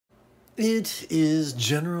It is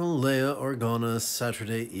General Leia Organa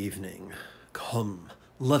Saturday evening. Come,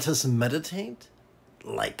 let us meditate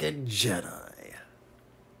like a Jedi.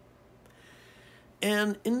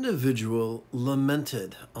 An individual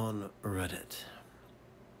lamented on Reddit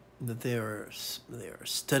that they are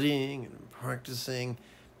studying and practicing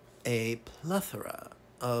a plethora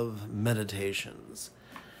of meditations,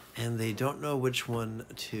 and they don't know which one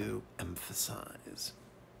to emphasize.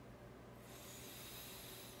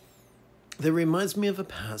 That reminds me of a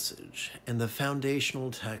passage in the foundational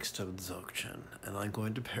text of Dzogchen, and I'm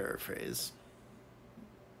going to paraphrase.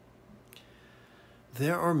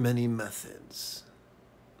 There are many methods,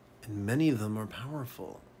 and many of them are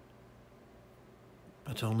powerful,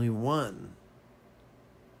 but only one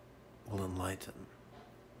will enlighten.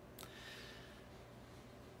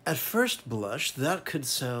 At first blush, that could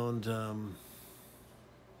sound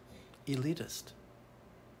elitist,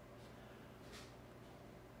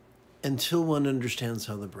 until one understands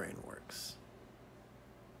how the brain works.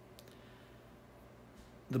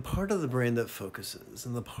 The part of the brain that focuses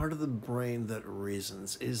and the part of the brain that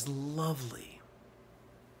reasons is lovely,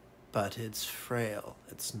 but it's frail,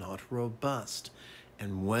 it's not robust,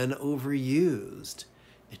 and when overused,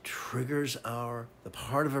 it triggers the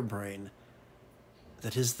part of our brain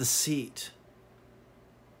that is the seat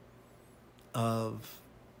of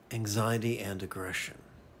anxiety and aggression.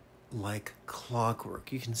 Like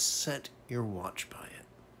clockwork, you can set your watch by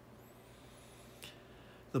it.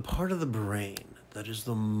 The part of the brain that is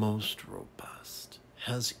the most robust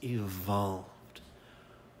has evolved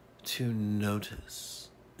to notice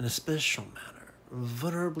in a special manner,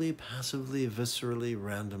 vulnerably, passively, viscerally,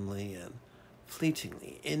 randomly, and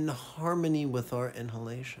fleetingly, in harmony with our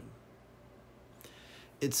inhalation.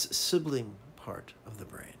 Its sibling part of the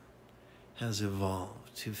brain has evolved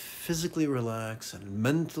to physically relax and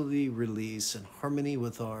mentally release in harmony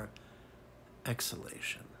with our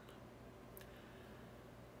exhalation.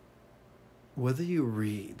 Whether you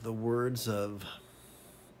read the words of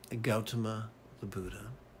Gautama the Buddha,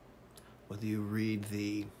 whether you read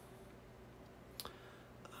the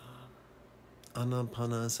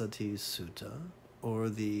Anapanasati Sutta or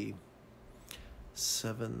the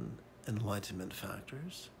 7 Enlightenment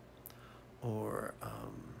Factors, or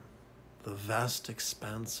the vast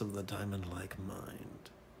expanse of the diamond-like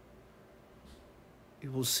mind,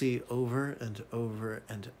 you will see over and over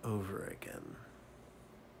and over again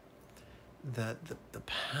that the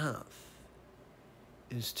path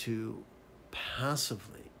is to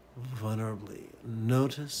passively, vulnerably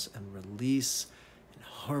notice and release in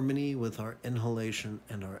harmony with our inhalation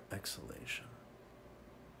and our exhalation.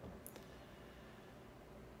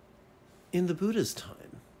 In the Buddha's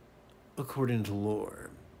time, according to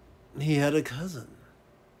lore, he had a cousin,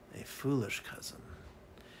 a foolish cousin,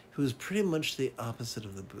 who was pretty much the opposite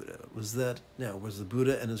of the Buddha. Was the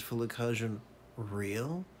Buddha and his foolish cousin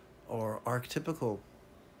real or archetypical?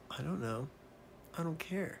 I don't know. I don't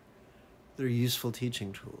care. They're useful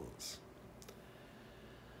teaching tools.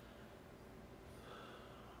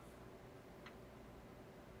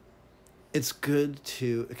 It's good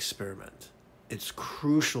to experiment. It's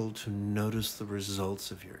crucial to notice the results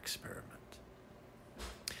of your experiment.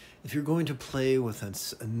 If you're going to play with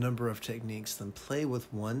a number of techniques, then play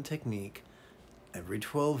with one technique every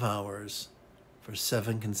 12 hours for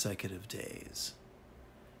 7 consecutive days.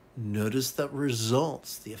 Notice the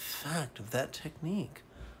results, the effect of that technique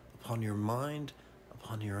upon your mind,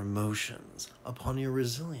 upon your emotions, upon your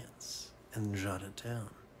resilience, and jot it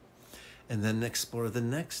down. And then explore the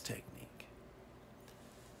next technique.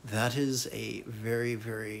 That is a very,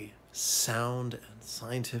 very sound and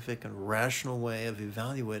scientific and rational way of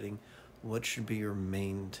evaluating what should be your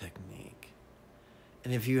main technique.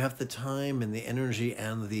 And if you have the time and the energy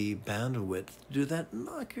and the bandwidth to do that,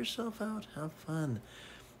 knock yourself out, have fun.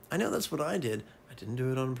 I know that's what I did. I didn't do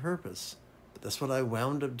it on purpose, but that's what I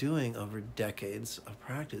wound up doing over decades of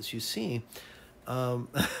practice. You see,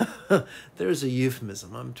 there's a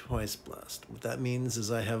euphemism. I'm twice blessed. What that means is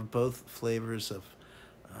I have both flavors of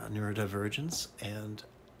neurodivergence and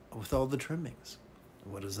with all the trimmings.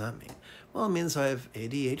 What does that mean? Well, it means I have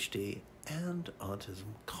ADHD and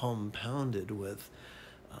autism compounded with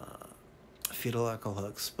fetal alcohol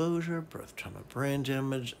exposure, birth trauma brain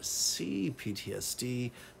damage,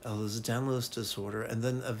 PTSD, Ehlers-Danlos disorder, and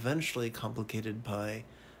then eventually complicated by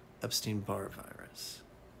Epstein-Barr virus.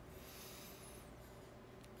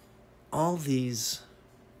 All these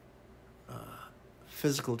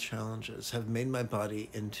physical challenges have made my body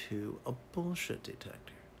into a bullshit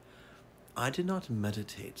detector. I did not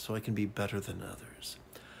meditate so I can be better than others.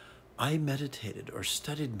 I meditated or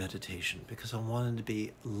studied meditation because I wanted to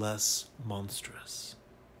be less monstrous.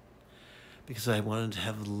 because I wanted to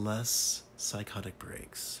have less psychotic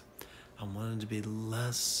breaks. I wanted to be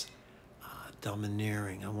less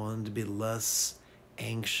domineering. I wanted to be less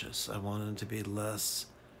anxious. I wanted to be less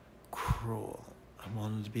cruel. I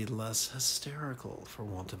wanted to be less hysterical, for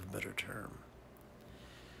want of a better term.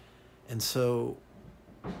 And so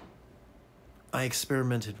I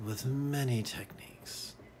experimented with many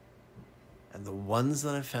techniques. And the ones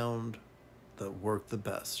that I found that worked the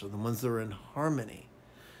best, or the ones that were in harmony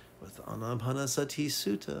with Anapanasati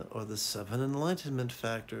Sutta, or the 7 enlightenment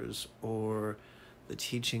factors, or the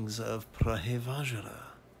teachings of Prahevajra,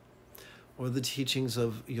 or the teachings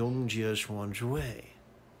of Yongjia Xuanzhui,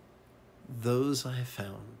 those I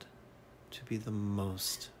found to be the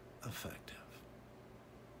most effective.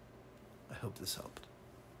 I hope this helped.